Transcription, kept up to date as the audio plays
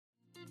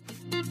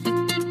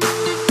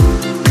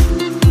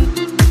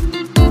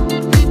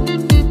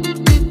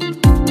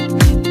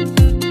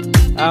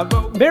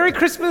Merry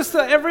Christmas to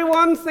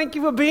everyone. Thank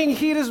you for being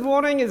here this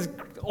morning. It's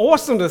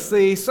awesome to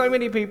see so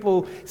many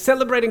people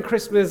celebrating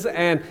Christmas,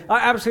 and I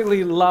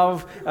absolutely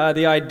love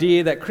the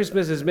idea that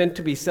Christmas is meant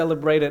to be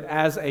celebrated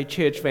as a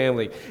church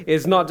family.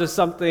 It's not just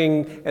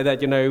something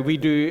that we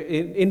do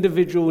in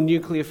individual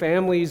nuclear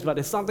families, but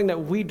it's something that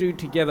we do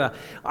together.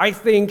 I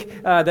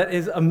think that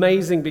is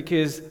amazing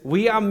because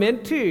we are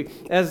meant to,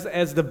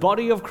 as the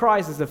body of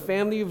Christ, as the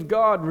family of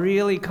God,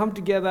 really come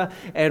together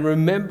and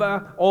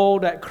remember all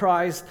that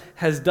Christ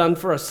has done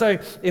for us. So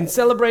in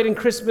celebrating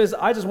Christmas,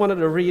 I just wanted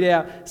to read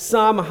out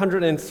Psalm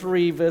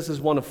 103 verses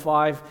 1 to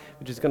 5,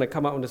 which is going to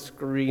come up on the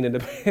screen in a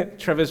bit.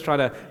 Trevor's trying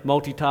to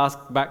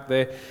multitask back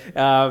there.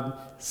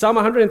 Psalm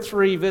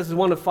 103 verses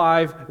 1 to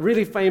 5,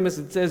 really famous.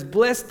 It says,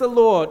 "Bless the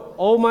Lord,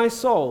 O my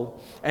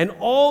soul, and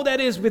all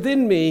that is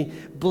within me,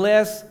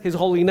 bless his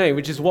holy name,"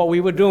 which is what we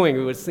were doing.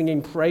 We were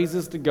singing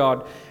praises to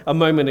God a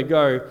moment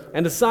ago.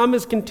 And the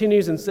psalmist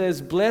continues and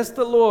says, "Bless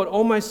the Lord,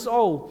 O my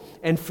soul,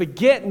 and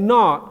forget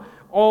not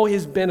all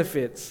his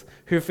benefits,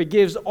 who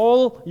forgives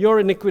all your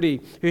iniquity,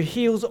 who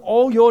heals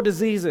all your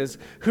diseases,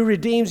 who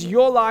redeems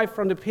your life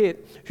from the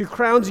pit, who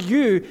crowns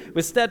you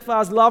with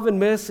steadfast love and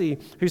mercy,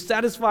 who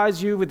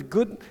satisfies you with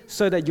good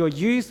so that your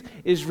youth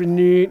is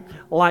renewed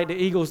like the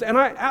eagles." And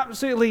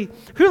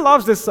who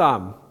loves this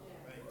psalm?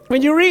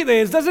 When you read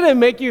this, doesn't it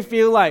make you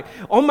feel like,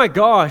 oh my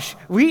gosh,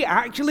 we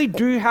actually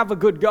do have a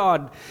good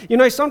God?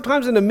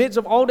 Sometimes in the midst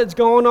of all that's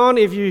going on,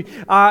 if you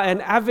are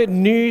an avid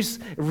news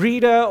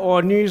reader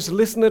or news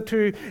listener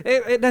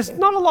there's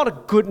not a lot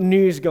of good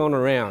news going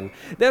around.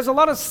 There's a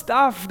lot of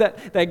stuff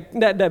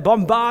that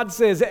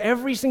bombards us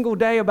every single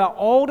day about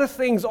all the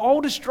things, all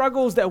the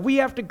struggles that we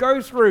have to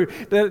go through,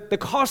 the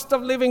cost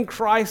of living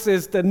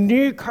crisis, the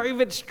new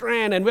COVID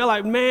strand, and we're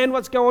like, man,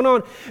 what's going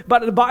on?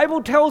 But the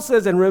Bible tells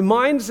us and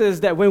reminds us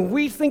that when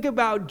we think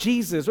about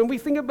Jesus, when we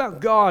think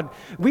about God,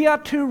 we are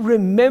to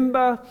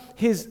remember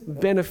his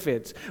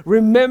benefits.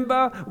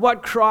 Remember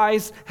what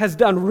Christ has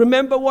done.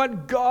 Remember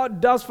what God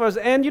does for us.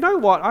 And you know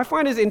what? I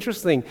find it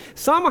interesting.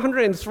 Psalm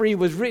 103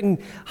 was written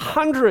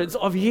hundreds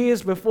of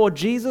years before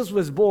Jesus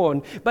was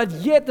born, but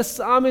yet the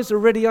psalmist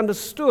already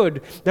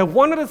understood that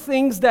one of the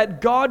things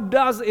that God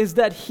does is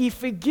that he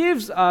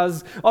forgives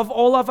us of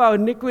all of our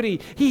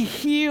iniquity. He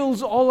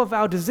heals all of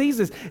our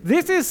diseases.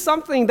 This is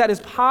something that is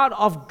part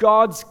of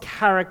God's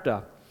character.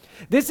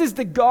 This is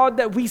the God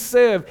that we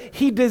serve.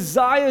 He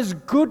desires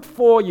good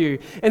for you.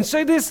 And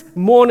so this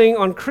morning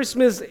on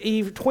Christmas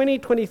Eve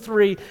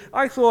 2023,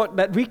 I thought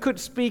that we could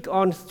speak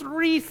on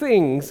 3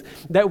 things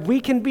that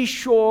we can be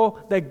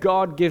sure that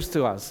God gives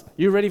to us.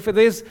 You ready for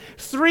this?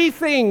 3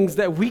 things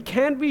that we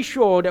can be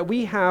sure that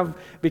we have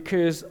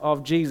because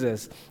of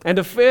Jesus. And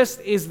the first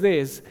is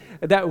this,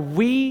 that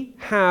we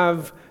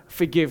have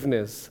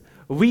forgiveness.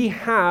 We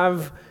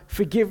have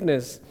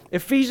forgiveness.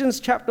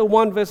 Ephesians chapter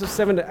 1 verses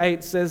 7 to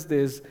 8 says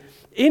this,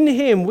 "In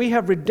him we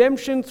have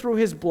redemption through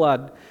his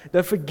blood,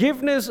 the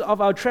forgiveness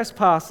of our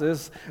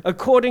trespasses,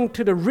 according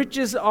to the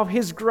riches of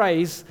his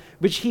grace,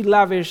 which he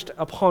lavished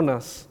upon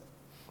us."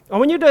 I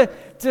want you to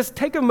just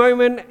take a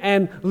moment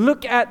and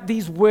look at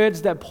these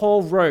words that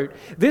Paul wrote.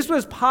 This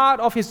was part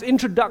of his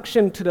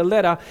introduction to the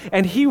letter,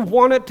 and he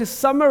wanted to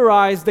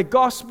summarize the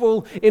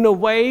gospel in a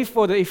way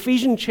for the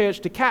Ephesian church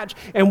to catch.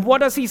 And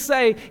what does he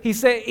say? He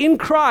said, "In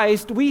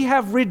Christ we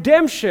have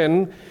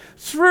redemption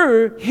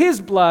through his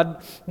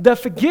blood, the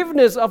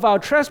forgiveness of our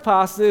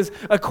trespasses,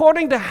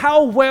 according to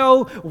how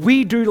well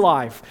we do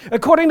life,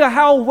 according to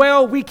how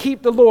well we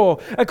keep the law,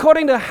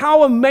 according to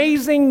how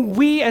amazing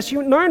we as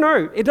you."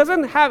 No, it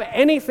doesn't have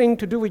anything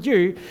to do with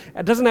you.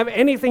 It doesn't have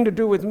anything to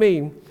do with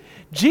me.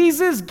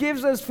 Jesus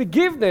gives us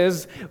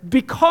forgiveness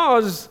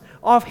because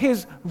of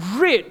his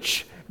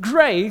rich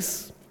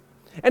grace.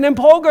 And then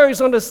Paul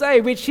goes on to say,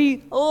 which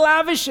he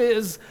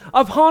lavishes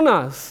upon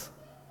us.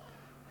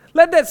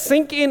 Let that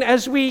sink in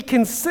as we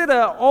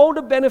consider all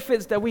the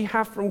benefits that we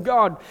have from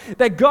God.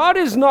 That God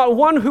is not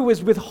one who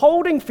is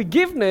withholding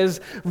forgiveness,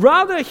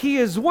 rather he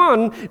is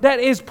one that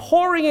is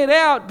pouring it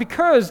out,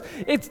 because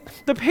it's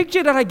the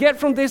picture that I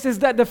get from this is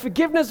that the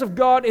forgiveness of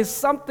God is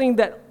something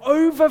that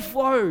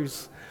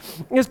overflows.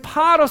 It's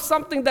part of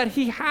something that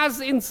he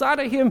has inside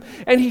of him,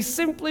 and he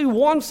simply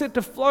wants it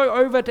to flow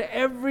over to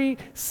every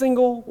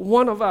single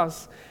one of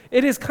us.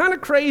 It is kind of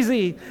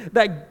crazy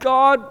that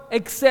God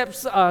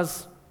accepts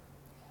us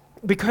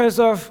because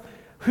of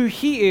who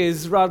he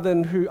is rather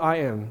than who I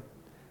am.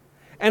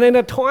 And in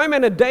a time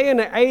and a day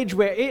and an age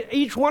where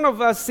each one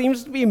of us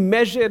seems to be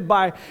measured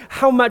by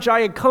how much I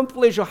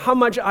accomplish or how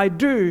much I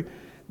do,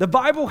 the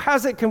Bible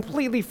has it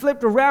completely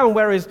flipped around,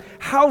 whereas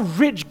how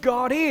rich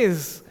God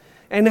is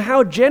and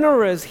how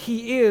generous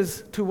he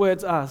is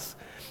towards us.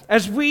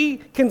 As we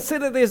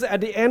consider this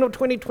at the end of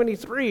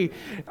 2023,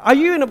 are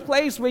you in a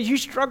place where you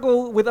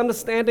struggle with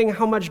understanding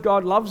how much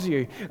God loves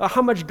you, or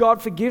how much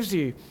God forgives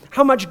you,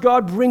 how much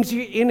God brings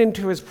you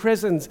into His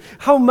presence,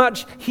 how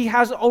much He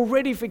has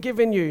already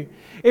forgiven you?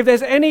 If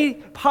there's any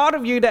part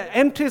of you that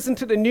enters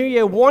into the new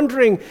year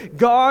wondering,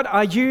 God,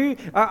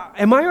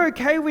 am I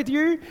okay with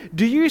you?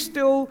 Do you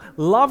still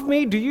love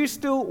me? Do you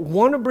still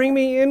want to bring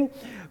me in?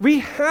 We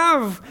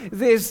have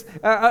this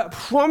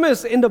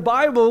promise in the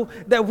Bible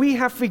that we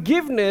have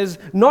forgiveness,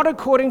 not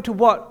according to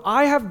what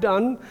I have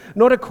done,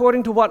 not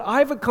according to what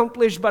I've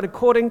accomplished, but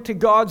according to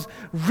God's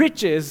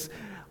riches,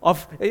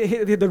 of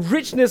the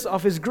richness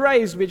of His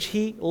grace, which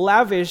He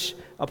lavished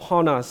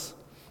upon us.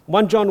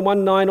 1 John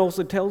 1:9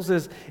 also tells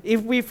us,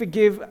 if we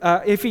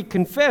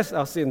confess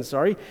our sins,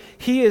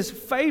 He is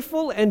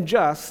faithful and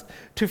just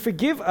to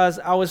forgive us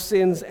our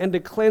sins and to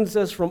cleanse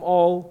us from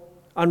all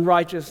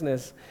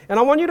unrighteousness. And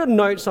I want you to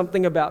note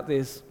something about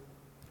this.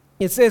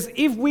 It says,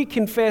 if we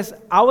confess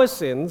our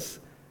sins,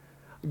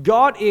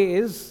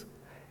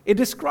 it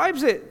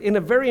describes it in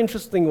a very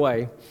interesting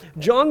way.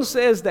 John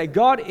says that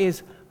God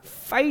is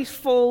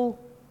faithful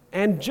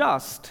and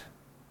just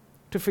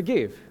to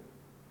forgive.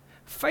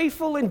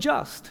 Faithful and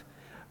just.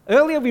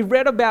 Earlier we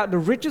read about the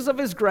riches of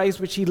His grace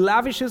which He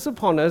lavishes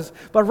upon us,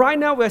 but right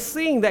now we're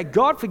seeing that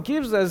God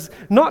forgives us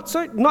not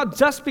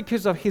just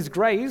because of His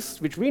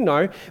grace, which we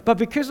know, but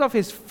because of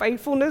His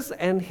faithfulness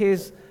and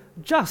His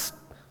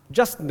justice,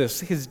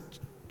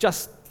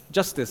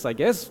 I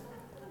guess.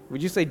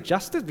 Would you say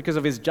justice? Because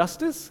of His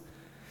justice?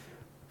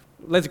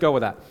 Let's go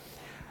with that.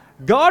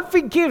 God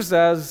forgives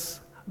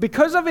us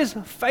because of His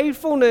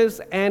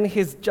faithfulness and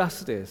His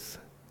justice.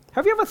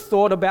 Have you ever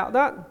thought about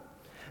that?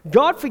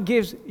 God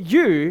forgives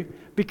you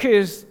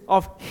because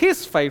of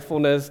His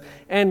faithfulness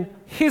and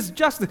His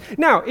justice.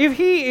 Now, if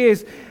He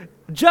is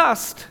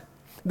just,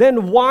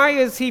 then why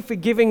is He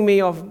forgiving me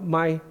of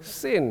my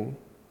sin?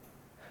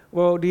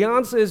 Well, the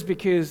answer is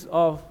because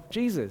of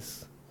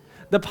Jesus.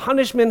 The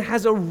punishment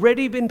has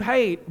already been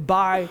paid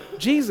by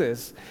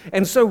Jesus.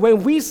 And so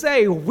when we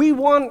say we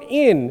want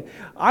in,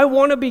 I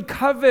want to be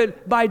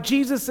covered by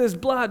Jesus'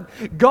 blood,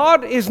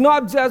 God is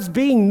not just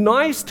being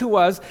nice to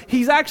us,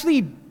 He's actually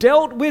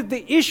dealt with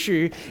the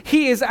issue.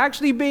 He is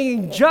actually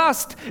being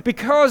just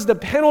because the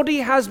penalty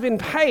has been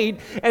paid,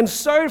 and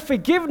so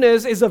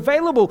forgiveness is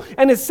available.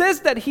 And it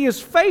says that He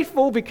is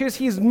faithful because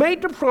He's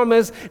made the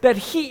promise that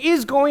He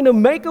is going to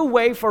make a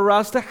way for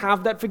us to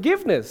have that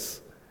forgiveness.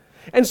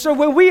 And so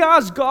when we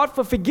ask God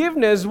for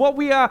forgiveness, what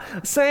we are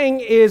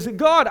saying is,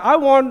 God, I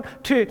want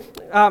you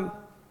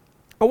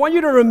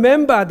to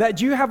remember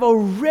that you have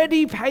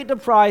already paid the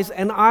price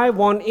and I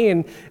want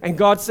in. And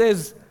God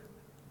says,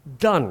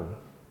 done.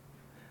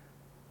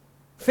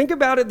 Think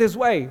about it this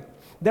way.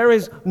 There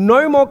is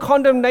no more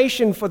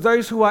condemnation for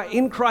those who are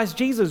in Christ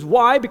Jesus.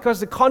 Why?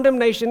 Because the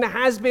condemnation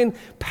has been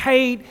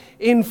paid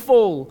in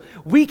full.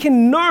 We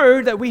can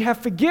know that we have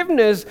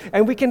forgiveness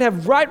and we can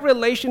have right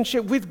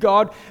relationship with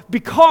God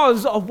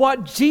because of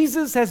what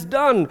Jesus has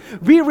done.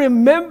 We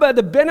remember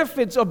the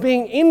benefits of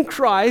being in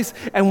Christ,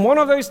 and one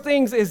of those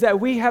things is that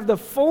we have the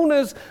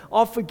fullness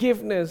of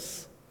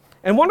forgiveness.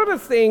 And one of the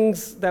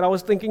things that I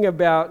was thinking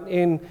about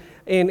in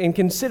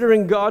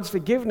considering God's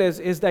forgiveness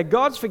is that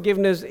God's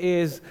forgiveness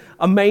is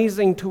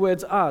amazing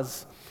towards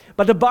us.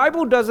 But the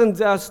Bible doesn't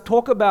just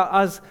talk about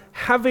us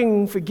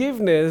having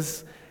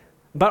forgiveness,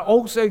 but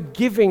also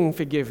giving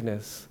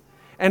forgiveness.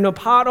 And a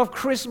part of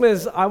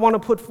Christmas I want to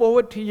put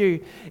forward to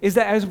you is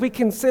that as we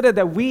consider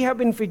that we have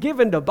been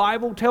forgiven, the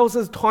Bible tells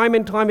us time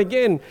and time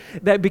again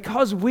that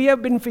because we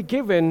have been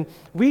forgiven,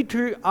 we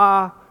too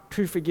are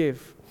to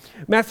forgive.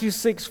 Matthew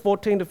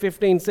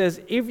 6:14-15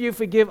 says, if you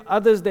forgive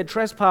others their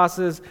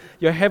trespasses,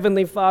 your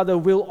heavenly Father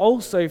will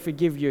also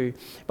forgive you.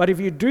 But if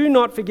you do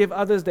not forgive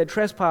others their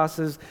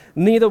trespasses,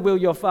 neither will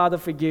your Father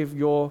forgive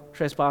your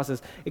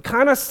trespasses. It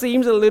kind of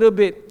seems a little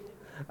bit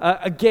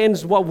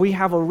against what we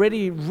have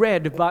already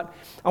read, but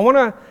I want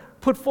to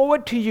put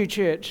forward to you,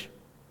 church,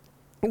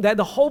 that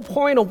the whole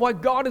point of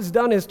what God has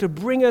done is to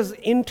bring us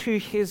into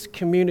His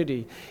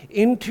community,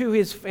 into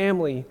His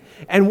family.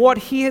 And what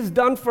He has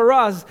done for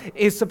us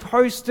is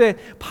supposed to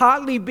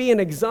partly be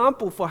an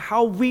example for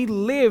how we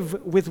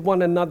live with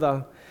one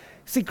another.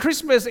 See,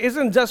 Christmas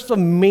isn't just for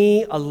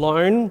me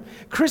alone.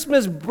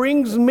 Christmas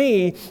brings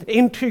me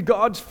into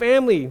God's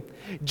family.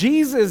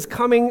 Jesus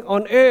coming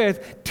on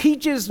earth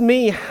teaches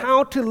me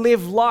how to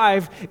live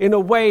life in a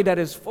way that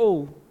is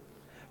full.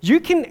 You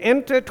can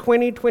enter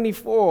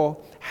 2024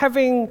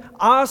 having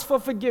asked for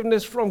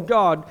forgiveness from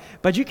God,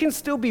 but you can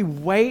still be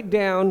weighed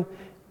down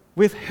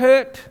with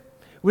hurt,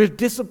 with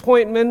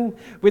disappointment,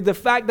 with the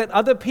fact that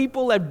other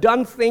people have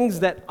done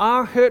things that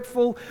are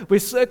hurtful,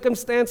 with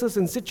circumstances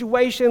and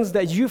situations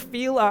that you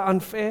feel are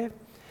unfair.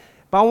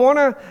 But I want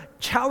to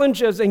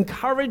challenge us,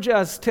 encourage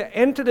us to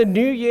enter the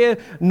new year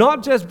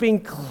not just being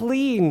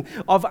clean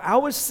of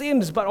our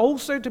sins, but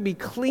also to be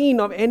clean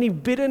of any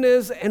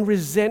bitterness and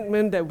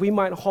resentment that we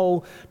might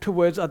hold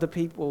towards other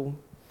people.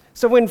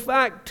 So in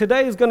fact,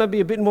 today is going to be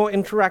a bit more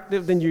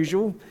interactive than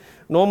usual.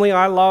 Normally,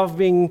 I love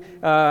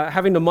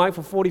having the mic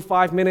for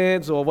 45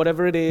 minutes or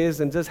whatever it is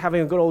and just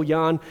having a good old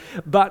yarn.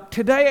 But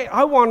today,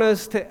 I want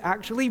us to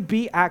actually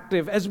be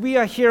active. As we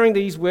are hearing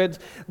these words,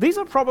 these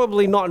are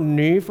probably not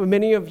new for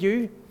many of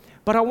you,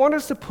 but I want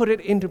us to put it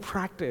into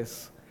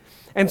practice.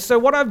 And so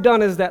what I've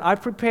done is that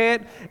I've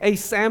prepared a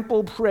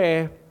sample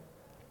prayer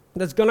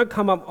that's going to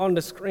come up on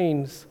the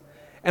screens.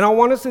 And I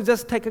want us to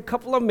just take a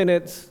couple of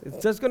minutes.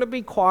 It's just going to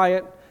be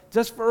quiet,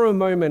 just for a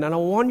moment. And I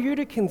want you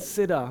to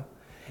consider,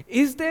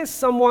 is there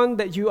someone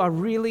that you are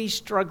really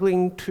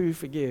struggling to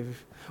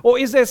forgive? Or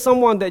is there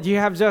someone that you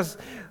have just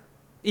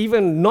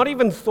not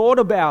even thought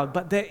about,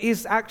 but there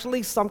is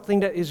actually something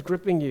that is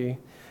gripping you?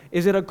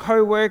 Is it a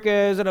coworker?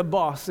 Is it a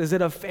boss? Is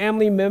it a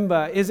family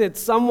member? Is it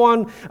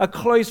someone, a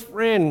close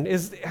friend?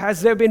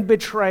 Has there been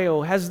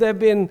betrayal? Has there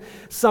been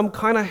some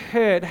kind of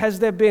hurt? Has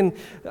there been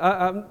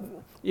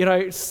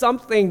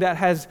something that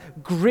has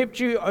gripped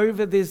you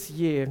over this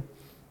year?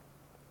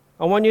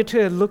 I want you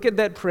to look at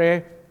that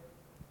prayer,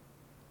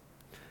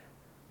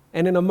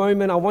 and in a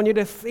moment, I want you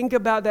to think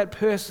about that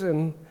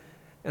person,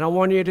 and I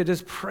want you to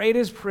just pray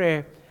this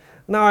prayer.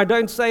 Now, I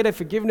don't say that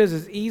forgiveness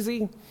is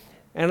easy,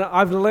 and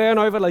I've learned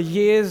over the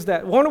years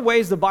that one of the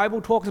ways the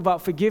Bible talks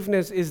about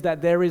forgiveness is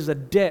that there is a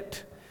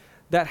debt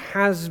that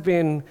has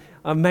been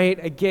made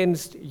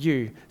against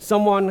you.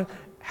 Someone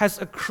has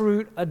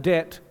accrued a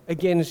debt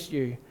against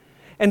you.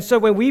 And so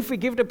when we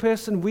forgive the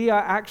person, we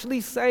are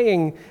actually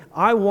saying,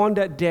 I want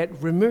that debt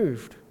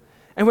removed.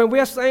 And when we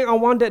are saying, I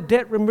want that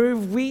debt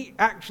removed, we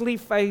actually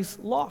face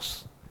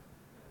loss.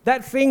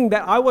 That thing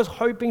that I was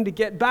hoping to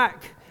get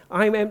back,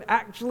 I am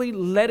actually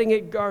letting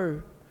it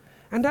go.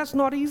 And that's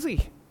not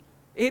easy.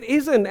 It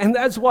isn't. And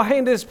that's why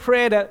in this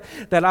prayer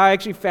that I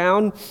actually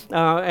found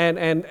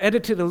and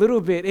edited a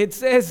little bit, it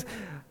says,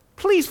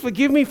 please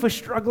forgive me for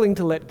struggling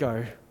to let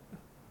go.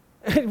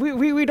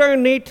 We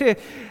don't need to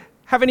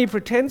have any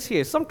pretense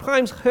here.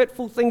 Sometimes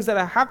hurtful things that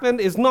have happened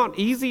is not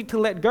easy to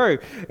let go.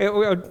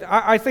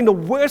 I think the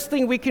worst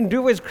thing we can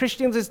do as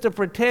Christians is to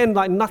pretend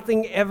like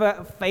nothing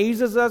ever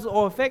phases us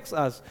or affects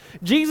us.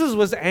 Jesus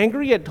was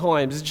angry at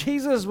times.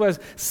 Jesus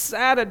was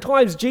sad at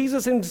times.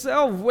 Jesus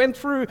himself went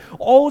through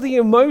all the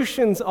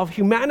emotions of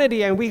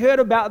humanity, and we heard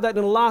about that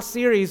in the last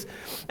series.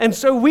 And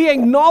so we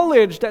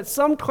acknowledge that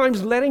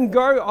sometimes letting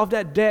go of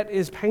that debt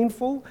is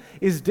painful,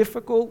 is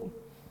difficult,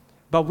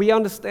 but we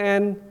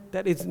understand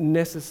that it's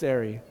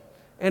necessary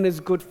and it's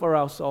good for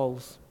our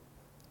souls.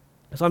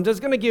 So I'm just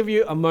going to give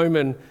you a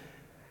moment.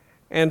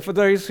 And for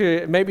those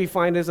who maybe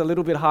find this a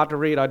little bit hard to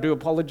read, I do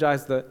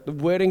apologize. The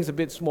wording's a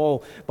bit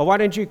small. But why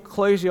don't you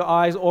close your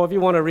eyes, or if you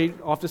want to read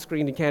off the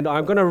screen, you can.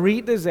 I'm going to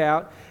read this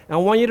out, and I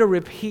want you to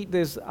repeat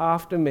this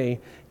after me.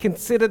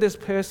 Consider this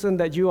person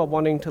that you are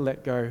wanting to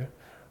let go.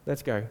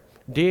 Let's go.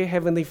 Dear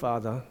Heavenly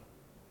Father,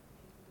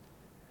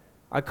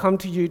 I come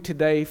to you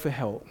today for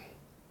help.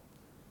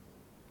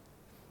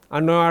 I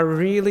know I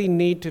really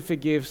need to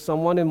forgive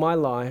someone in my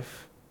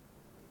life,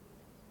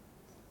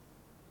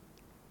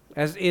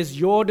 as is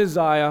your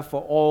desire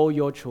for all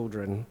your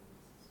children.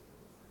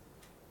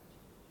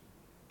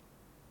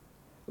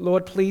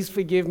 Lord, please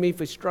forgive me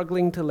for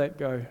struggling to let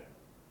go.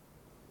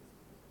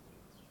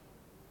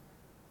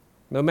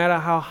 No matter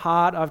how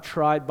hard I've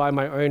tried by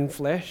my own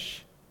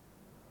flesh,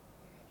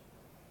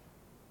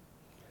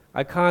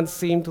 I can't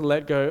seem to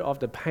let go of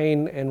the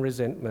pain and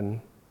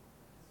resentment.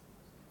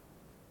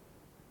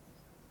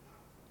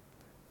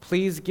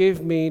 Please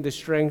give me the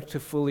strength to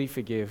fully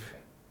forgive.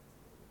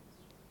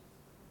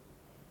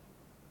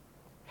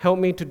 Help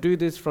me to do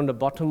this from the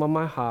bottom of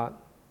my heart,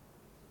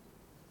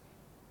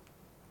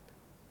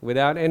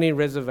 without any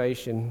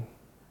reservation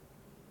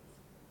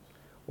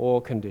or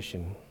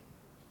condition.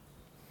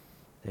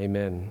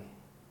 Amen.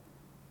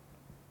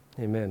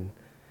 Amen.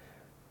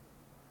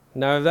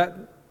 Now, if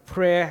that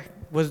prayer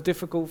was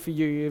difficult for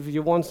you, if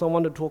you want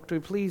someone to talk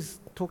to, please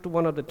talk to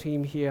one of the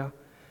team here.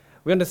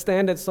 We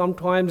understand that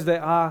sometimes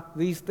there are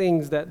these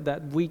things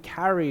that we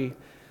carry.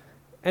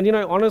 And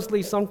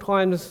honestly,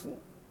 sometimes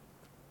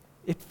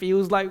it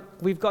feels like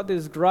we've got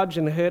this grudge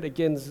and hurt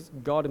against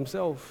God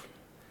himself.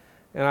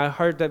 And I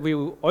hope that we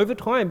will, over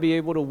time, be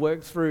able to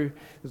work through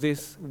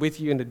this with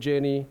you and the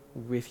journey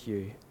with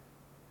you.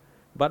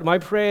 But my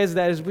prayer is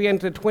that as we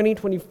enter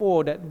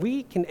 2024, that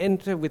we can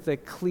enter with a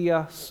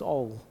clear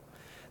soul.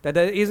 That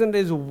there isn't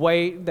this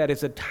weight that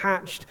is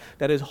attached,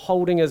 that is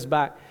holding us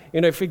back.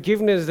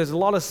 Forgiveness, there's a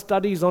lot of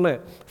studies on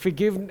it.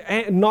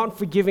 Not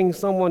forgiving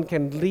someone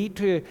can lead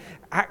to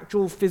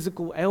actual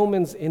physical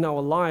ailments in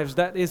our lives.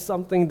 That is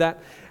something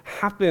that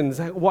happens.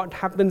 What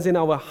happens in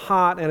our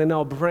heart and in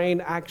our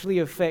brain actually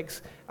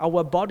affects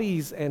our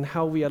bodies and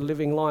how we are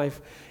living life.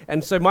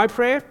 And so my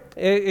prayer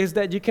is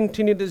that you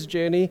continue this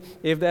journey.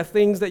 If there are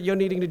things that you're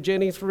needing to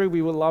journey through,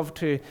 we would love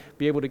to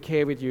be able to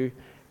care with you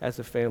as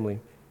a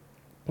family.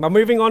 But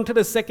moving on to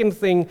the second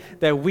thing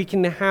that we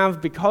can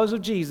have because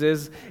of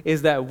Jesus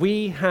is that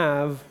we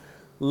have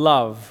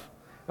love.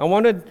 I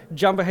want to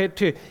jump ahead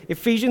to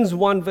Ephesians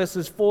 1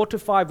 verses 4 to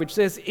 5, which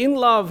says, "In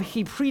love,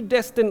 he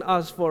predestined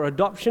us for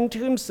adoption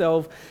to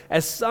himself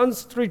as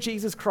sons through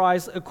Jesus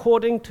Christ,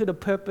 according to the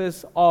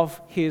purpose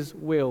of his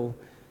will."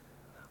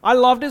 I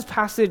love this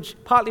passage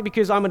partly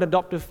because I'm an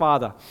adoptive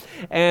father.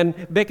 And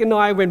Beck and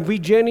I, when we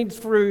journeyed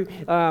through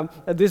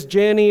this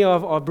journey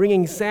of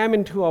bringing Sam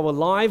into our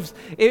lives,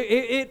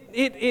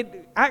 it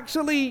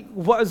actually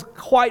was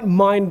quite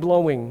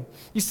mind-blowing.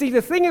 You see,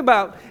 the thing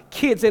about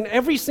kids, and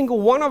every single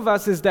one of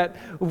us, is that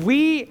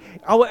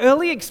our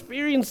early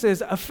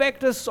experiences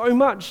affect us so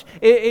much.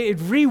 It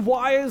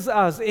rewires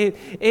us.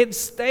 It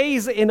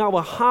stays in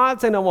our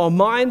hearts and our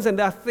minds, and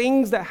there are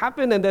things that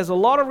happen, and there's a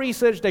lot of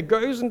research that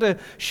goes into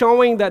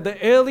showing that the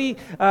early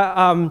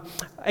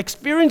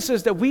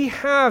experiences that we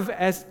have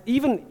as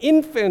even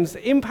infants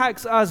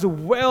impacts us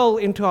well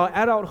into our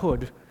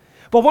adulthood.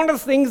 But one of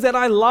the things that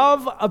I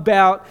love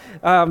about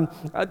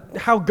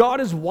how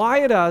God has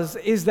wired us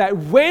is that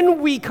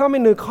when we come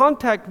into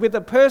contact with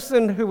a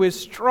person who is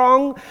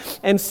strong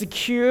and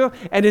secure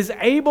and is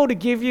able to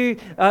give you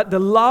the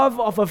love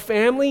of a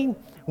family,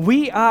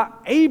 we are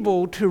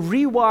able to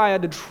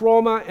rewire the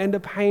trauma and the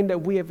pain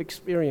that we have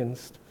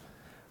experienced.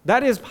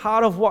 That is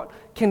part of what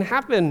can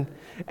happen.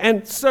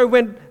 And so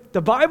when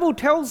the Bible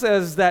tells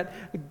us that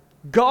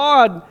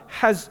God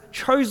has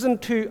chosen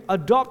to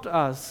adopt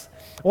us,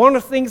 one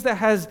of the things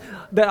that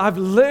I've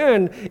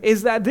learned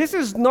is that this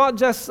is not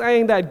just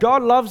saying that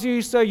God loves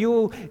you so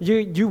you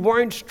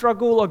won't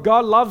struggle, or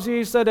God loves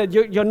you so that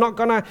you're not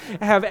going to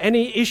have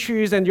any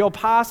issues and your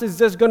past is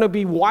just going to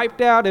be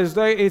wiped out as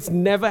though it's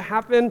never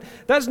happened.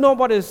 That's not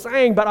what it's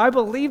saying, but I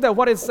believe that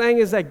what it's saying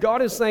is that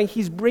God is saying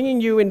he's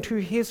bringing you into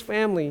his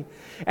family.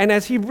 And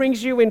as he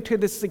brings you into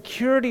the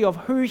security of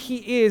who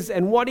he is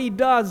and what he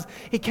does,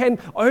 he can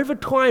over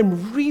time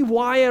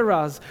rewire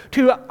us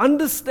to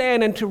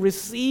understand and to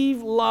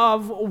receive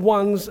love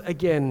once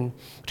again.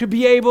 To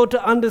be able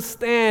to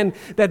understand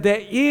that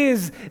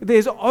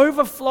there's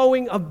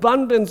overflowing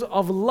abundance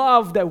of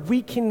love that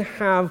we can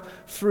have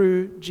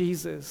through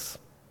Jesus.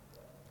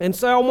 And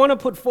so I want to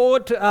put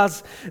forward to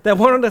us that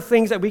one of the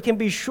things that we can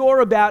be sure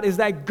about is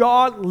that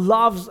God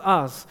loves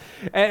us.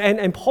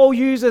 And Paul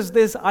uses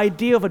this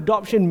idea of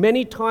adoption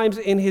many times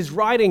in his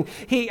writing.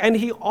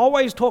 He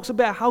always talks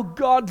about how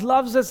God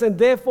loves us and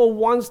therefore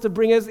wants to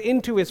bring us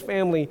into his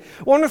family.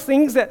 One of the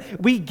things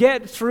that we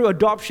get through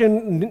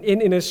adoption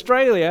in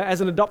Australia as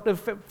an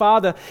adoptive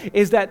father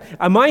is that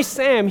my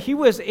Sam, he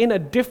was in a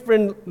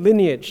different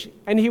lineage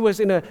and he was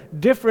in a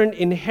different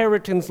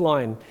inheritance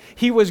line.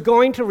 He was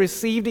going to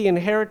receive the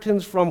inheritance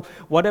from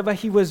whatever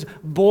he was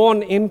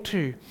born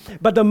into.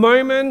 But the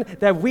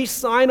moment that we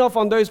sign off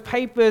on those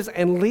papers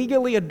and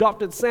legally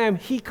adopted Sam,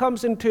 he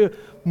comes into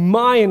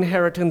my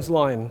inheritance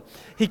line.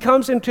 He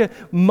comes into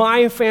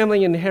my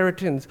family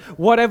inheritance.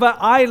 Whatever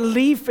I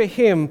leave for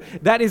him,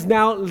 that is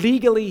now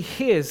legally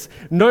his.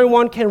 No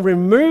one can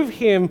remove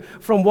him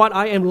from what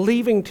I am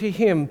leaving to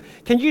him.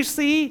 Can you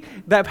see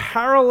that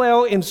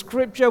parallel in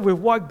Scripture with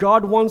what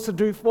God wants to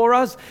do for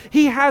us?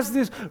 He has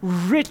this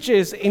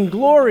riches in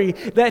glory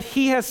that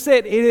he has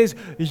said it is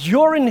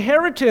your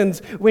inheritance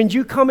when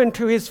you come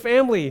into his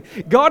family.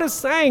 God is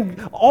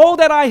saying, all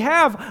that I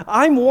have,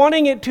 I'm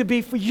wanting it to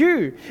be for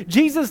you.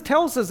 Jesus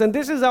tells us, and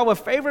this is our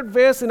favorite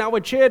verse in our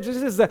church, this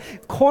is the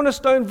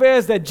cornerstone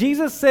verse, that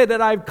Jesus said that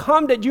I've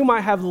come that you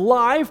might have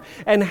life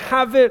and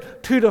have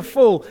it to the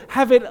full,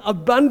 have it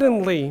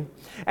abundantly.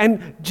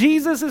 And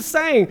Jesus is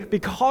saying,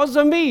 because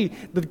of me,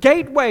 the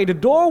gateway, the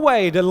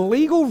doorway, the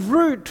legal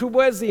route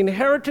towards the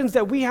inheritance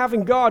that we have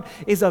in God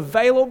is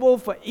available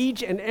for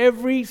each and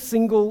every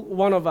single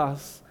one of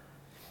us.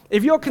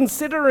 If you're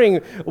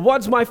considering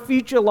what's my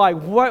future like,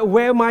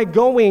 where am I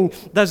going,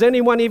 does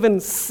anyone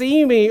even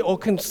see me or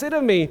consider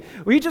me?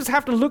 We just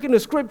have to look into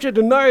Scripture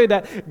to know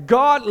that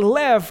God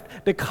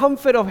left the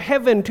comfort of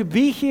heaven to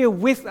be here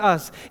with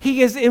us.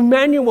 He is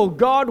Emmanuel,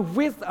 God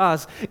with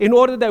us, in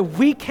order that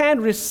we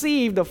can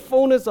receive the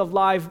fullness of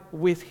life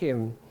with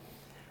him.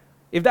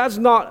 If that's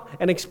not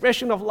an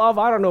expression of love,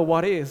 I don't know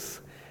what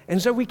is.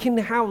 And so we can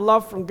have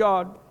love from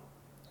God.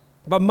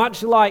 But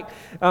much like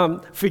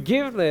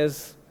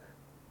forgiveness,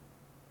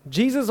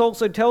 Jesus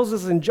also tells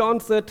us in John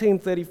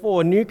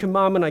 13:34, "A new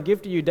commandment I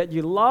give to you, that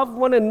you love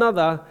one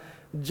another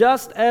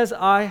just as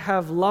I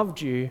have loved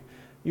you.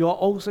 You are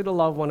also to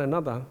love one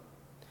another."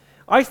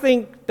 I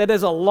think that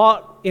there's a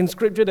lot in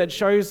Scripture that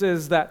shows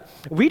us that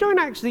we don't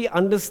actually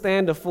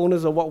understand the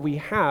fullness of what we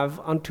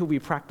have until we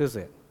practice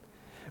it.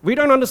 We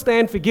don't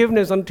understand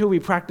forgiveness until we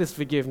practice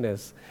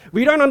forgiveness.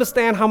 We don't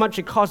understand how much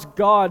it costs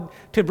God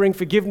to bring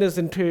forgiveness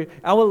into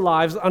our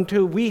lives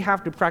until we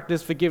have to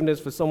practice forgiveness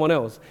for someone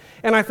else.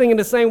 And I think in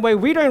the same way,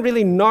 we don't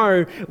really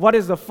know what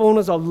is the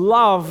fullness of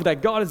love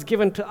that God has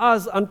given to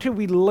us until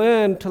we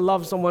learn to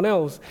love someone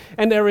else.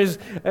 And there's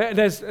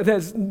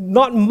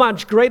not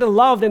much greater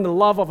love than the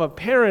love of a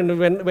parent.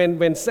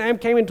 When Sam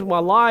came into my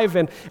life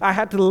and I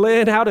had to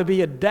learn how to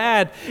be a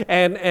dad,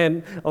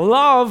 and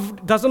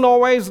love doesn't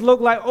always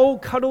look like, oh,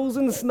 cuddles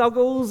and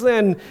snuggles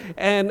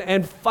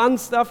and fun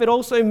stuff. It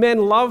also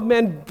meant love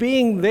meant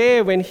being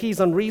there when he's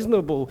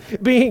unreasonable,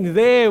 being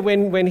there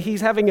when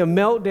he's having a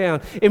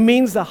meltdown. It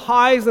means the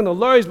highs and the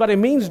lows, but it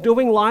means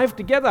doing life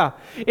together.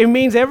 It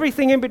means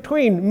everything in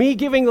between. Me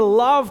giving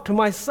love to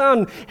my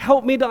son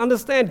helped me to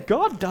understand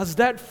God does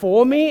that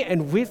for me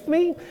and with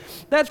me.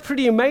 That's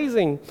pretty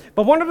amazing.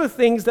 But one of the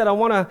things that I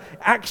want to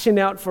action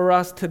out for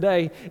us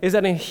today is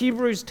that in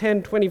Hebrews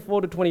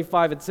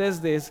 10:24-25, it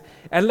says this,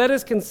 and let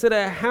us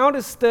consider how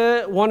to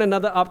stir one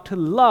another up to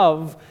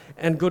love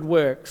and good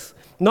works,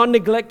 not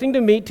neglecting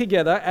to meet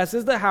together, as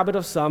is the habit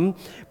of some,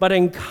 but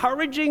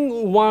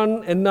encouraging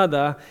one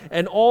another,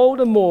 and all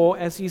the more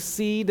as you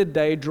see the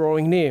day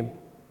drawing near.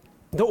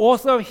 The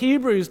author of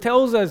Hebrews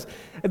tells us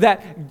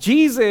that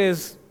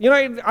Jesus,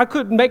 I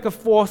could make a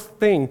fourth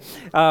thing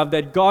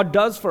that God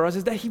does for us,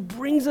 is that he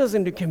brings us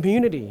into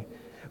community.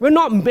 We're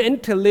not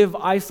meant to live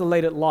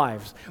isolated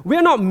lives.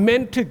 We're not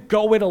meant to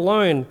go it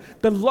alone.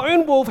 The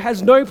lone wolf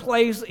has no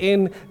place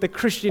in the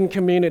Christian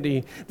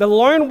community. The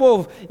lone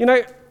wolf,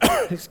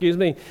 excuse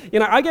me,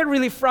 I get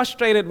really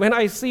frustrated when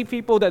I see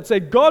people that say,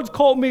 God's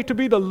called me to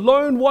be the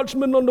lone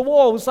watchman on the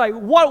wall. It's like,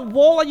 what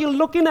wall are you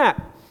looking at?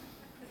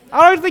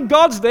 I don't think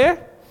God's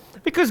there,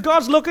 because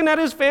God's looking at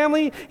his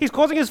family. He's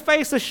causing his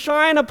face to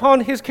shine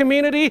upon his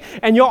community,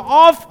 and you're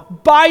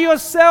off by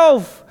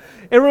yourself.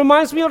 It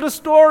reminds me of the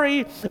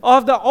story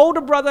of the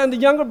older brother and the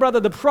younger brother,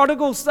 the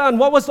prodigal son.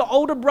 What was the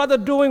older brother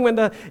doing when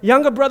the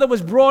younger brother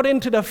was brought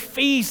into the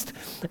feast?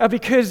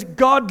 Because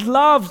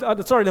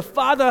the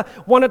father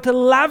wanted to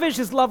lavish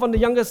his love on the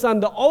younger son.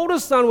 The older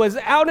son was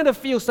out in the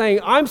field saying,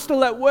 I'm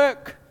still at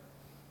work.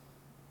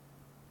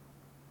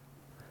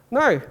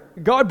 No,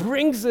 God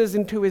brings us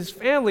into his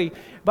family,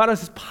 but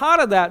as part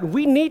of that,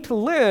 we need to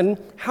learn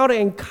how to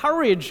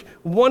encourage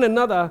one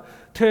another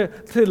to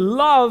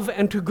love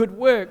and to good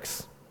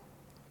works.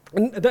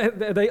 And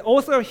the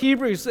author of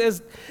Hebrews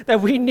says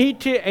that we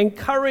need to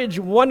encourage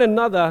one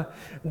another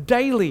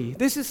daily.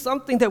 This is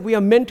something that we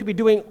are meant to be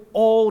doing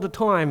all the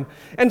time.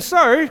 And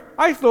so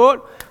I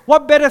thought,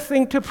 what better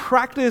thing to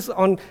practice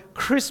on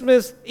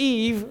Christmas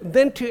Eve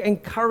than to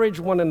encourage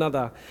one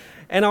another?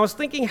 And I was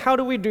thinking, how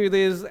do we do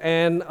this?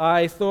 And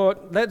I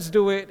thought, let's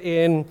do it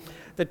in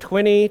the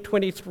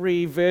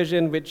 2023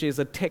 version, which is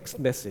a text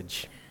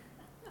message.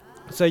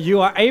 So you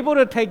are able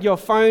to take your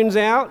phones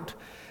out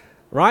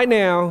right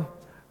now.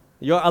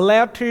 You're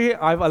allowed to.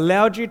 I've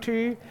allowed you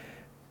to.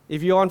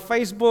 If you're on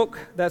Facebook,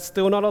 that's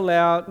still not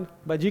allowed,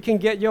 but you can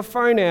get your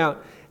phone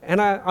out.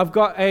 And I've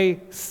got a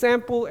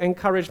sample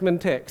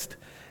encouragement text.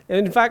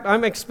 And in fact,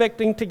 I'm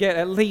expecting to get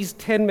at least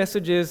 10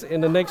 messages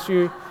in the next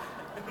few...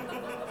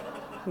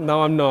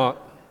 No, I'm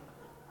not.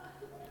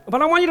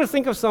 But I want you to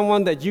think of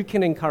someone that you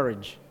can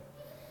encourage.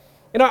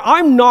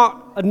 I'm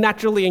not a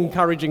naturally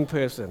encouraging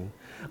person.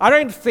 I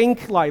don't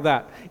think like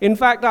that. In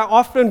fact, I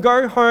often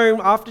go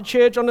home after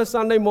church on a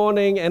Sunday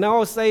morning and I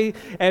will say,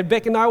 and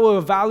Beck and I will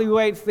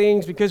evaluate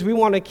things because we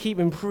want to keep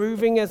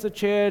improving as a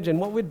church and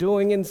what we're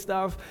doing and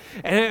stuff.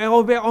 And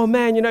I'll be, oh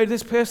man,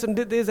 this person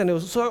did this and it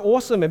was so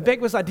awesome. And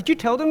Beck was like, did you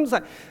tell them? It's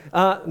like,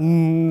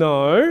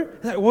 no.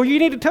 Like, well, you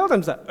need to tell them.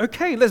 It's like,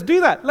 okay, let's do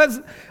that.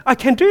 I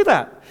can do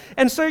that.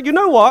 And so you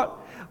know what?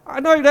 I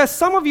know there's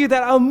some of you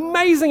that are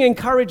amazing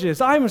encouragers.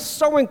 I'm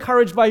so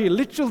encouraged by you.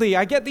 Literally,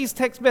 I get these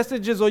text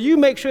messages or you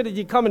make sure that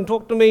you come and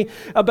talk to me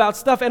about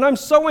stuff and I'm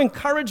so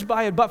encouraged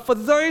by it. But for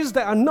those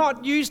that are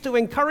not used to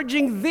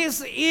encouraging,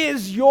 this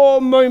is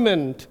your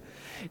moment.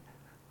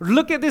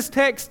 Look at this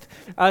text,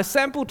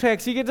 sample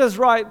text. You can just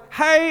write,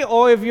 hey,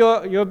 or if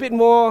you're a bit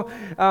more,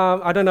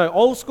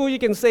 old school, you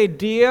can say,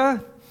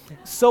 dear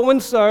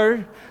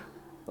so-and-so.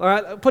 All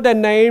right, put their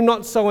name,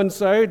 not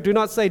so-and-so. Do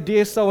not say,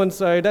 dear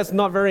so-and-so. That's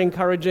not very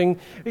encouraging.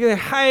 You can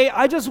say, hey,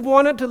 I just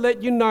wanted to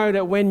let you know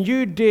that when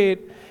you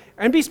did,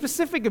 and be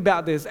specific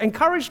about this.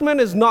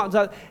 Encouragement is not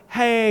that,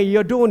 hey,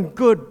 you're doing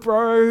good,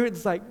 bro.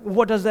 It's like,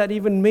 what does that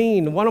even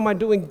mean? What am I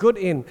doing good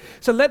in?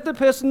 So let the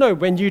person know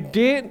when you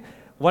did,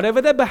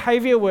 whatever their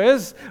behavior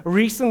was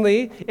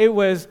recently, it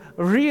was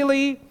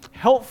really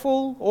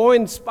helpful or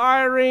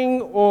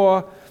inspiring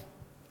or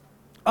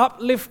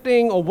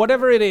uplifting or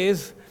whatever it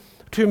is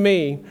to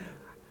me.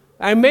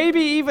 And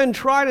maybe even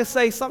try to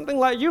say something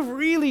like, you've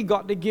really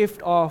got the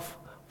gift of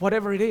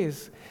whatever it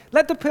is.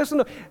 Let the person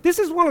know. This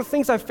is one of the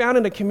things I found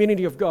in the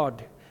community of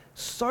God.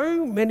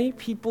 So many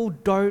people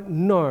don't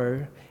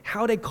know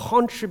how they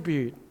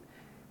contribute,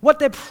 what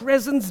their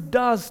presence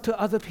does to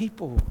other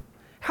people.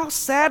 How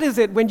sad is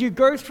it when you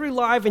go through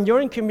life and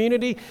you're in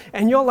community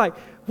and you're like,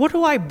 what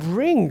do I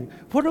bring?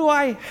 What do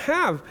I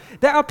have?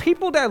 There are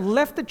people that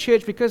left the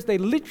church because they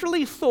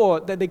literally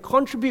thought that they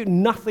contribute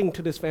nothing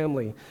to this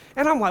family.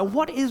 And I'm like,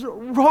 what is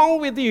wrong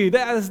with you?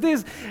 There's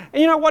this.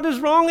 And what is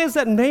wrong is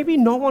that maybe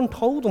no one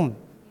told them.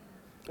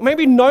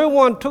 Maybe no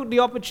one took the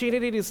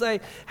opportunity to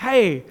say,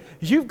 hey,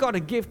 you've got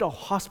a gift of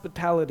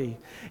hospitality.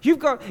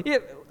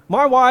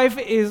 My wife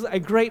is a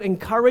great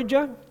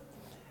encourager.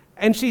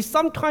 And she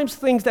sometimes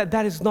thinks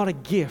that is not a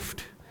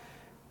gift.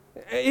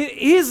 It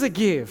is a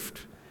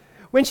gift.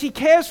 When she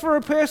cares for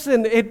a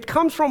person, it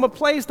comes from a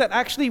place that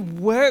actually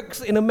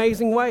works in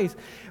amazing ways.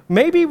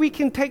 Maybe we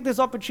can take this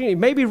opportunity.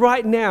 Maybe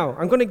right now,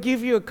 I'm going to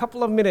give you a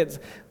couple of minutes.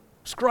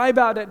 Scribe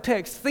out that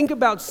text. Think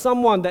about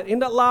someone that in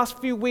the last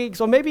few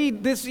weeks, or maybe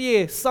this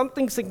year,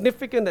 something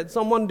significant that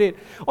someone did.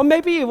 Or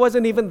maybe it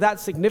wasn't even that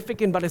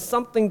significant, but it's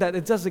something that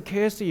it just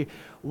occurs to you.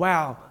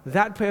 Wow,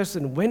 that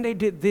person, when they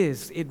did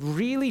this, it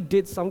really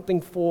did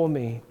something for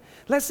me.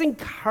 Let's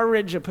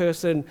encourage a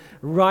person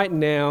right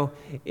now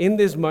in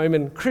this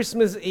moment,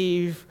 Christmas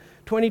Eve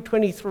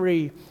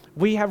 2023.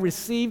 We have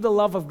received the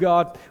love of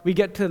God. We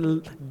get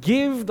to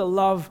give the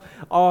love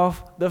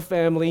of the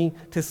family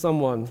to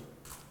someone.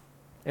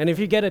 And if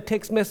you get a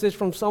text message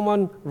from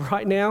someone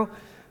right now,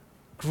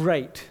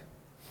 great.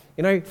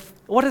 You know,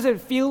 what does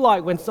it feel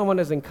like when someone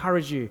has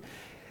encouraged you?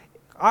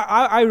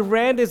 I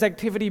ran this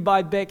activity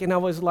by Beck, and I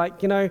was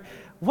like, you know,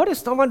 what if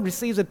someone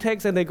receives a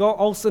text and they go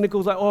all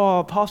cynical, like,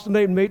 oh, Pastor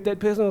Nate meet that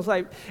person? I was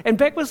like, and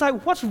Beck was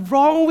like, what's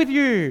wrong with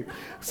you?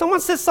 Someone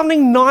says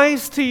something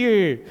nice to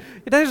you.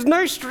 There's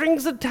no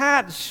strings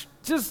attached.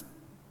 Just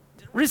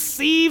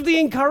receive the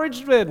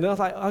encouragement. And I was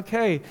like,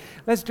 okay,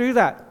 let's do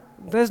that.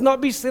 Let's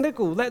not be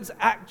cynical. Let's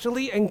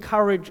actually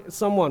encourage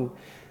someone.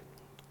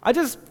 I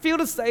just feel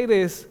to say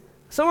this.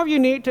 Some of you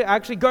need to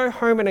actually go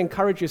home and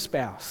encourage your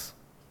spouse.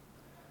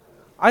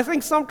 I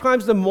think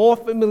sometimes the more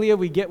familiar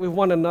we get with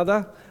one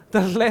another,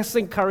 the less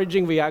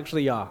encouraging we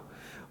actually are.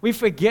 We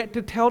forget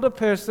to tell the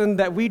person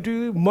that we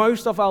do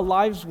most of our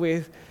lives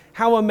with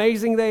how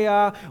amazing they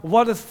are,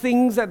 what are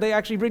things that they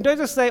actually bring. Don't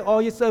just say, oh,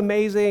 you're so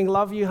amazing,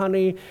 love you,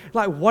 honey.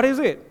 Like, what is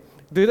it?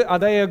 Are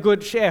they a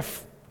good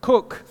chef,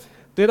 cook?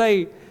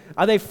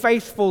 Are they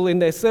faithful in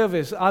their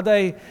service? Are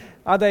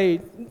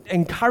they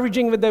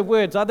encouraging with their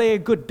words? Are they a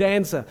good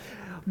dancer?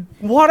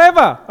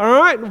 Whatever,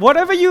 all right?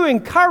 Whatever you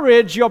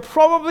encourage, you're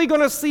probably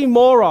going to see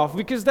more of,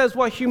 because that's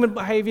what human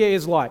behavior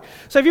is like.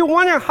 So if you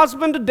want your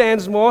husband to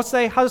dance more,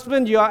 say,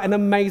 husband, you are an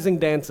amazing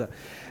dancer.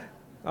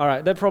 All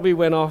right, that probably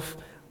went off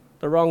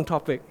the wrong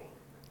topic.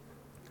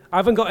 I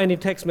haven't got any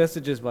text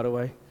messages, by the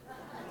way.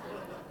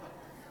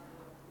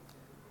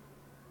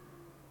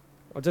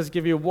 I'll just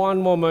give you one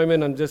more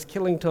moment. I'm just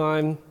killing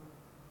time.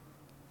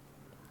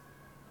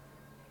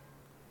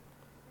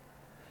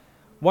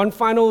 One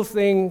final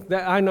thing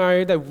that I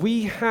know that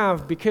we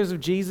have because of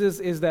Jesus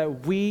is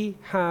that we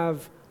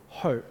have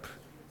hope.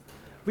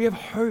 We have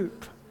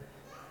hope.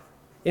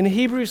 In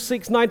Hebrews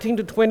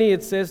 6:19-20,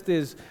 it says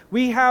this: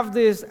 we have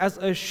this as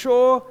a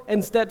sure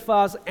and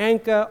steadfast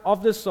anchor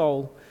of the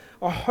soul,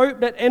 a hope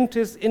that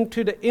enters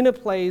into the inner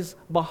place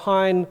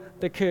behind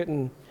the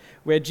curtain,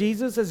 where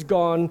Jesus has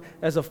gone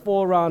as a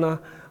forerunner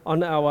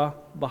on our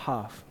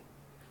behalf.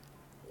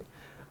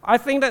 I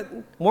think that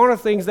one of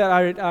the things that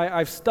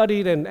I've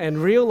studied and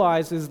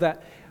realized is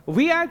that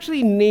we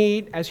actually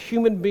need, as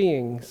human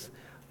beings,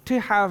 to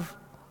have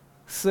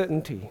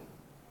certainty.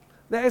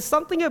 There is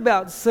something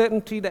about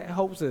certainty that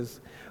helps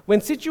us.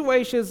 When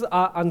situations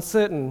are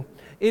uncertain,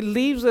 it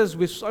leaves us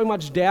with so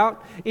much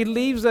doubt. It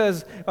leaves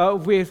us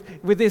with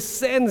this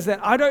sense that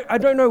I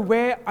don't know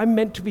where I'm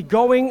meant to be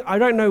going. I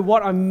don't know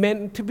what I'm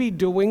meant to be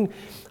doing.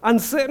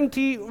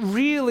 Uncertainty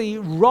really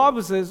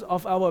robs us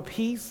of our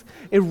peace.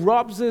 It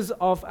robs us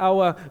of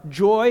our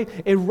joy.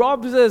 It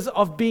robs us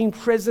of being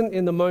present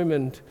in the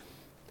moment.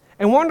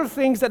 And one of the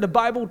things that the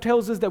Bible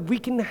tells us that we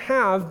can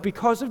have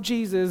because of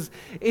Jesus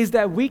is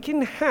that we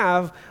can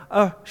have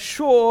a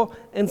sure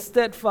and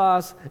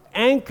steadfast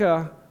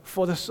anchor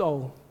for the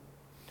soul.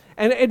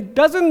 And it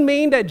doesn't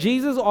mean that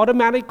Jesus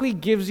automatically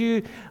gives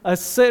you a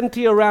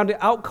certainty around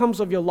the outcomes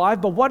of your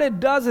life, but what it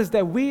does is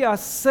that we are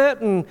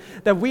certain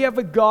that we have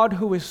a God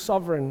who is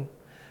sovereign,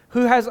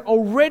 who has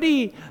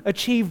already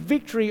achieved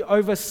victory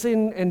over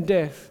sin and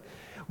death.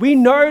 We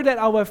know that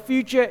our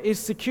future is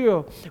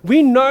secure.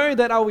 We know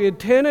that our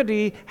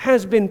eternity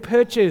has been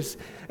purchased.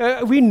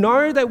 We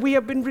know that we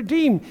have been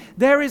redeemed.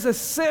 There is a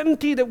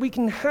certainty that we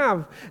can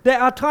have.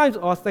 There are times,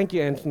 oh, thank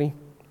you, Anthony.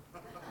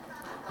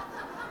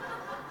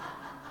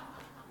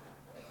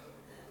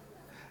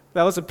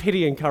 That was a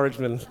pity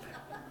encouragement.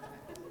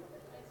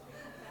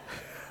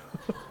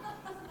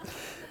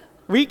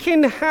 We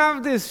can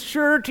have this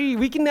surety,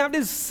 we can have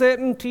this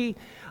certainty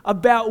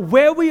about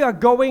where we are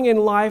going in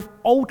life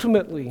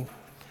ultimately.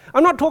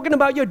 I'm not talking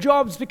about your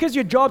jobs, because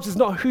your jobs is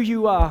not who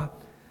you are.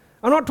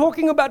 I'm not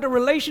talking about the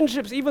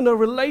relationships, even though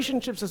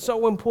relationships are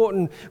so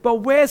important,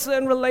 but where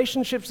certain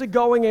relationships are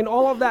going and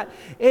all of that,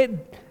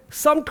 it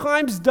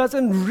sometimes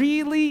doesn't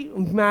really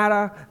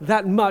matter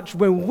that much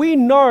when we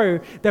know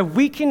that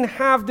we can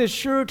have the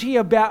surety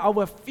about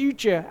our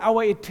future,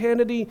 our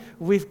eternity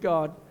with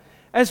God.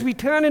 As we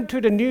turn into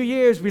the new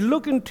year, as we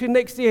look into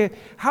next year,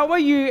 how are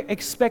you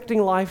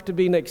expecting life to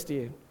be next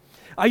year?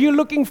 Are you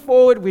looking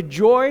forward with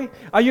joy?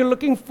 Are you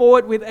looking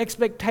forward with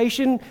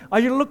expectation? Are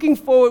you looking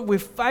forward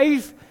with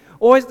faith?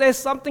 Or is there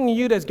something in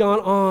you that's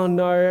going, oh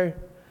no,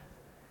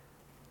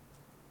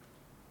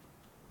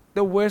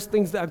 the worst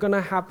things that are going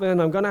to happen,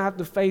 I'm going to have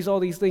to face all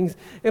these things.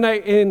 You know,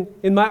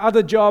 in my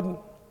other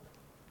job,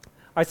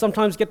 I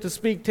sometimes get to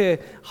speak to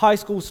high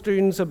school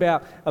students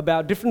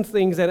about different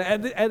things. And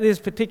at this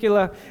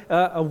particular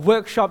a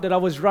workshop that I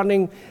was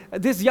running,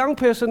 this young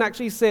person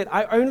actually said,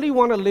 I only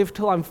want to live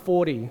till I'm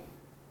 40.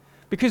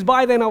 Because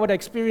by then I would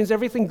experience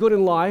everything good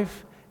in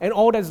life, and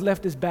all that's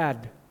left is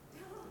bad.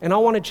 And I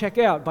want to check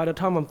out by the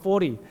time I'm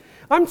 40.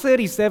 I'm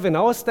 37.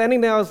 I was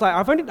standing there, I was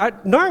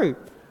like, no,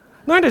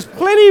 there's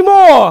plenty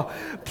more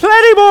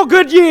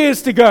good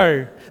years to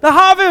go. The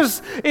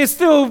harvest is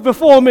still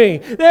before me.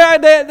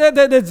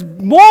 There's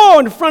more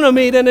in front of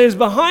me than there's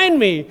behind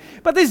me.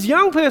 But this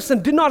young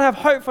person did not have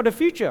hope for the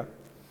future.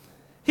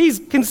 He's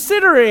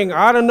considering,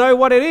 I don't know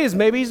what it is.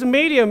 Maybe he's a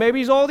medium. Maybe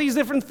he's all these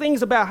different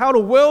things about how the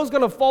world's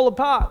going to fall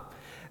apart.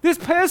 This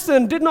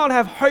person did not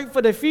have hope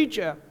for the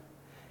future.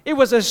 It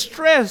was a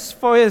stress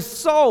for his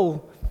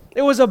soul.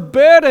 It was a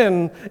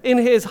burden in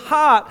his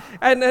heart.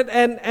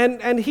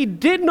 And he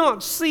did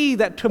not see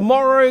that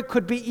tomorrow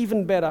could be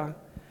even better.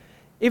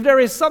 If there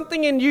is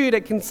something in you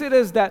that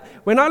considers that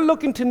when I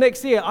look into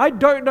next year, I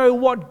don't know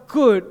what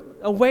good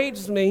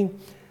awaits me,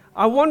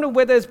 I wonder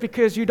whether it's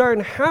because you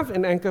don't have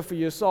an anchor for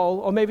your soul,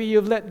 or maybe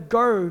you've let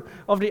go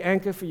of the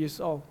anchor for your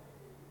soul.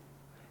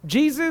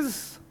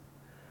 Jesus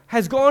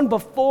has gone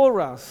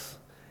before us.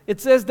 It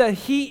says that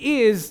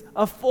he is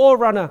a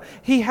forerunner.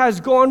 He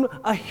has gone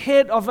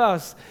ahead of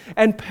us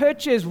and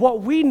purchased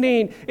what we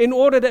need in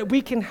order that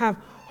we can have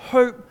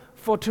hope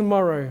for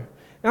tomorrow.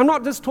 Now, I'm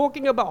not just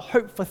talking about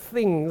hope for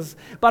things,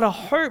 but a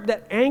hope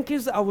that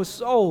anchors our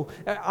soul.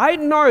 I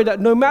know that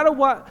no matter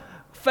what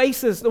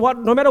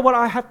no matter what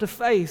I have to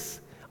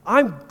face,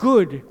 I'm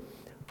good.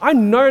 I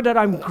know that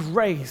I'm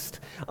graced.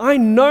 I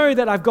know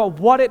that I've got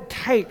what it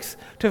takes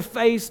to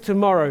face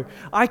tomorrow.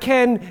 I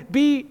can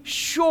be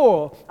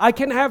sure. I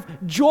can have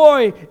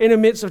joy in the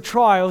midst of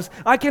trials.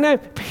 I can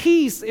have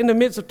peace in the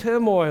midst of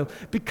turmoil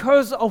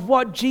because of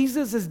what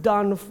Jesus has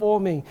done for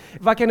me.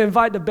 If I can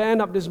invite the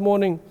band up this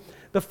morning,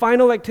 the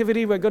final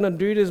activity we're going to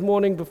do this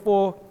morning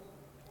before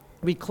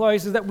we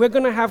close is that we're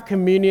going to have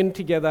communion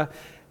together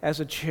as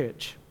a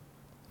church.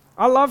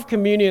 I love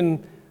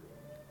communion.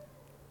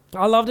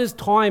 I love this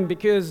time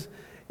because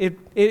it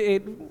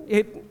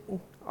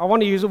I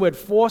want to use the word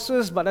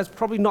forces, but that's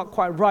probably not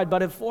quite right,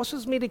 but it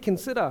forces me to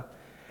consider,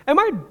 am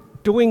I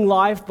doing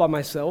life by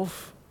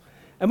myself?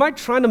 Am I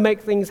trying to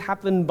make things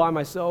happen by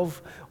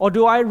myself? Or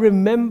do I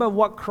remember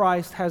what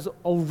Christ has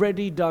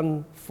already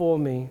done for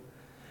me?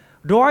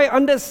 Do I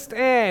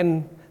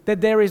understand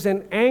that there is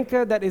an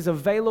anchor that is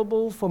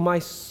available for my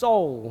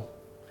soul?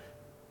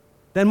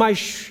 That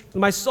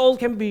my soul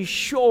can be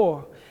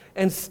sure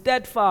and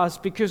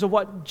steadfast because of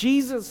what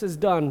Jesus has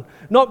done,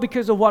 not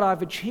because of what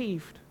I've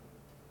achieved.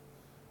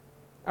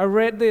 I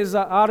read this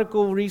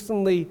article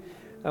recently.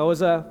 It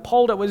was a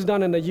poll that was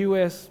done in the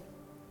US,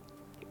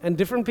 and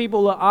different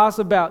people were asked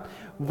about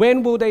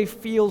when will they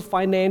feel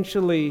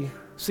financially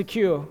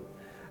secure.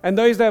 And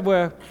those that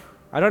were,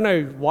 I don't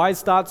know why it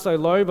starts so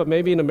low, but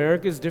maybe in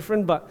America it's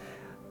different, but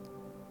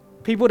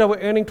people that were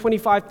earning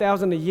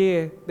 $25,000 a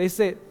year, they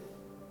said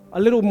a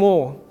little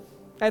more.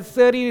 At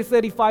 $30,000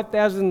 to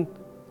 $35,000,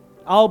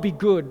 I'll be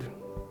good.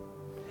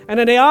 And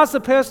then they asked the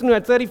person who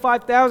had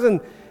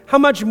 $35,000, how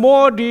much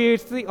more do you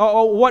think,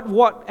 or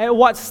at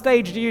what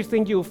stage do you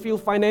think you'll feel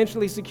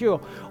financially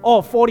secure?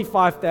 Oh,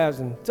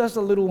 $45,000, just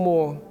a little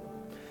more.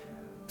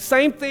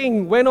 Same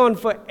thing went on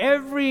for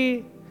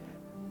every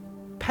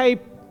pay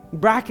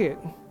bracket.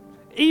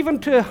 Even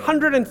to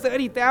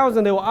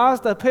 $130,000, they will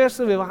ask the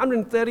person with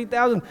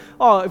 $130,000,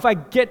 oh, if I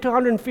get to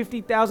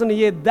 $150,000 a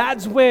year,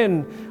 that's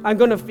when I'm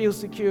going to feel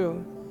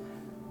secure.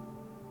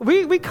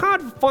 We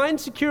can't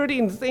find security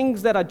in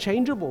things that are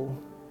changeable.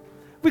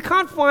 We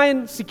can't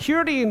find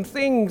security in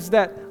things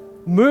that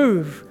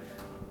move.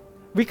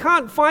 We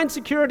can't find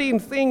security in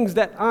things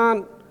that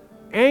aren't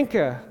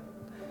anchor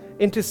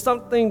into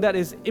something that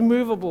is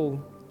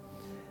immovable.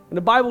 And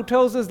the Bible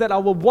tells us that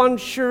our one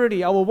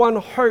surety, our one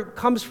hope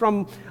comes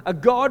from a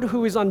God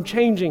who is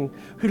unchanging,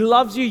 who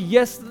loves you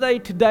yesterday,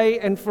 today,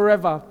 and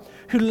forever,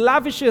 who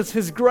lavishes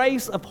His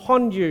grace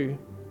upon you.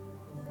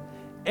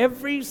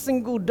 Every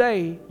single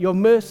day, your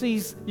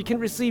mercies, you can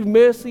receive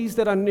mercies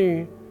that are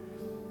new.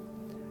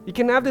 You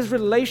can have this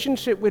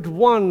relationship with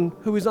one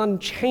who is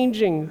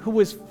unchanging, who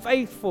is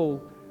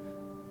faithful,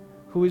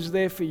 who is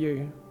there for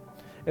you.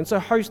 And so,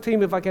 host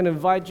team, if I can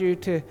invite you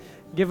to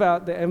give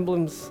out the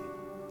emblems.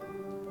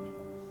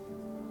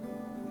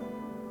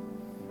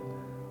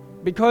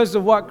 Because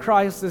of what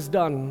Christ has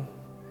done,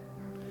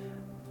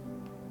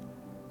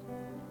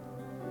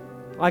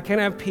 I can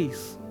have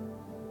peace.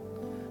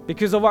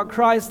 Because of what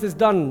Christ has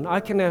done, I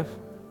can have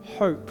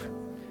hope.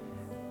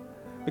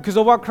 Because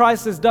of what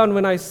Christ has done,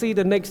 when I see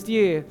the next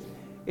year,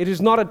 it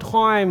is not a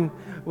time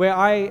where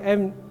I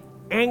am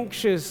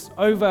anxious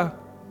over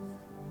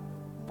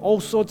all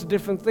sorts of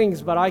different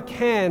things, but I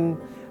can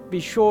be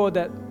sure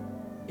that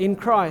in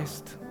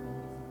Christ,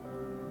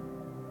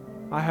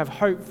 I have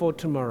hope for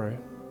tomorrow.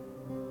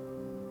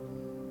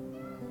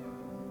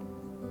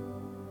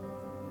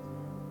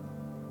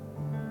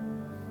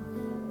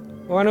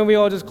 Why don't we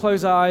all just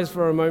close our eyes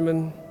for a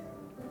moment?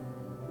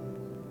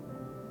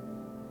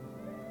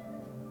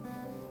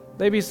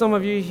 Maybe some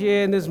of you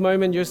here in this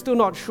moment, you're still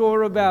not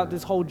sure about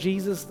this whole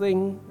Jesus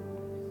thing.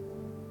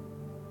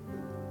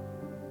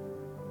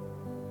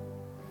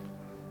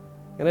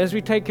 And as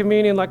we take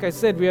communion, like I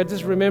said, we are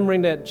just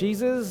remembering that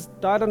Jesus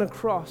died on a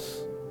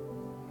cross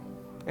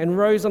and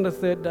rose on the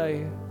third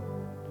day.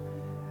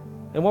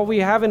 And what we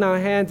have in our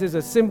hands is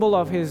a symbol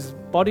of his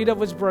body that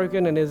was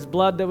broken and his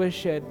blood that was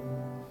shed.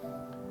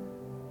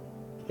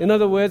 In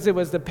other words, it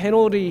was the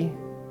penalty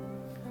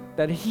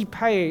that he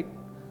paid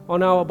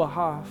on our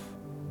behalf.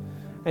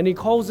 And he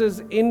calls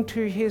us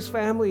into his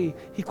family.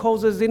 He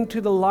calls us into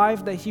the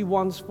life that he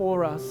wants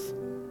for us.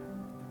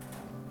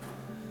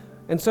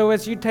 And so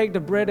as you take the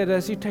bread and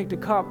as you take the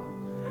cup,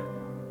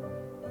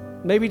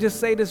 maybe just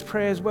say this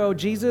prayer as well.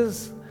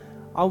 Jesus,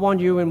 I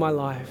want you in my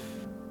life.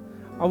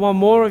 I want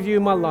more of you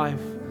in my life.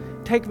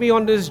 Take me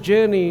on this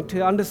journey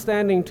to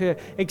understanding, to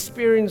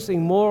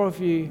experiencing more of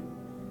you.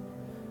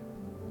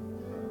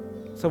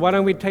 So why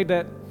don't we take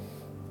the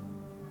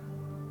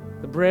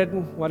bread,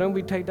 why don't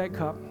we take that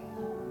cup?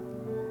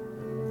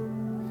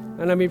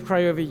 And let me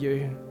pray over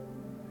you.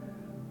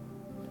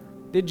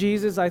 Dear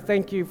Jesus, I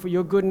thank you for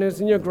your goodness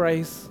and your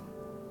grace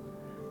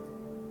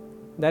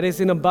that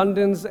is in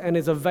abundance and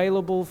is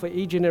available for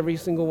each and every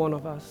single one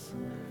of us.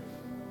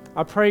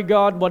 I pray,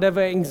 God,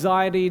 whatever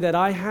anxiety that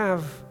I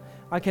have,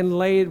 I can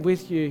lay it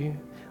with you.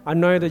 I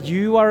know that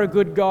you are a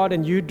good God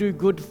and you do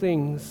good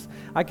things.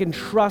 I can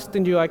trust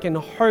in you. I can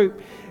hope.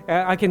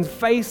 I can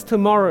face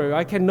tomorrow.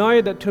 I can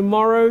know that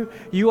tomorrow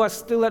you are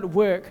still at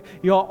work.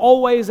 You are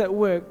always at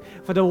work.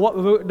 For the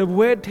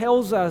word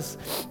tells us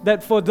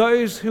that for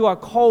those who are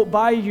called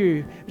by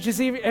you, which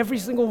is every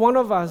single one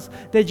of us,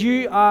 that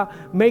you are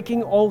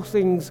making all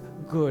things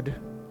good.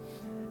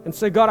 And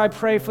so, God, I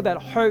pray for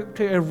that hope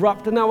to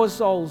erupt in our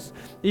souls.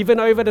 Even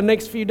over the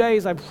next few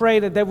days, I pray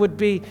that there would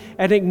be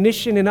an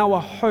ignition in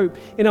our hope,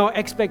 in our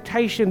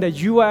expectation that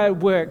you are at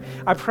work.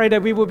 I pray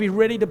that we will be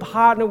ready to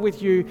partner with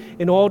you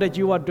in all that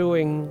you are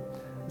doing.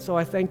 So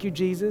I thank you,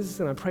 Jesus,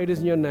 and I pray this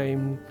in your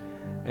name.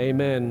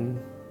 Amen.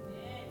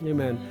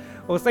 Amen.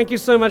 Well, thank you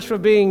so much for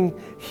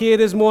being here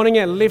this morning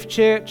at Lift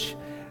Church.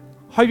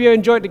 Hope you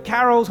enjoyed the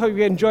carols. Hope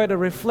you enjoyed the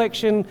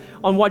reflection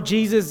on what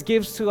Jesus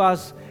gives to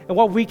us and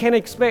what we can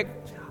expect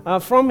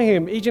from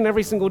him each and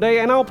every single day,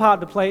 and our part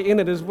to play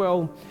in it as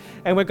well.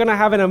 And we're going to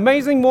have an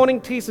amazing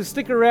morning tea, so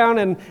stick around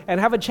and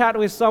have a chat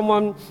with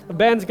someone. The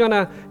band's going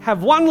to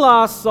have one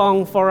last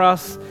song for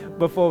us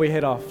before we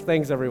head off.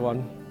 Thanks,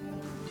 everyone.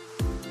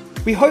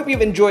 We hope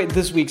you've enjoyed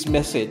this week's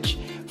message.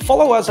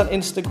 Follow us on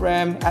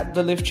Instagram at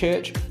The Lift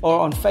Church or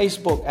on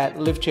Facebook at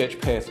Lift Church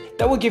Perth.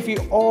 That will give you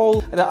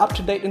all the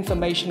up-to-date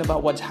information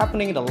about what's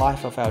happening in the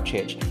life of our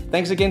church.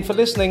 Thanks again for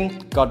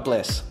listening. God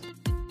bless.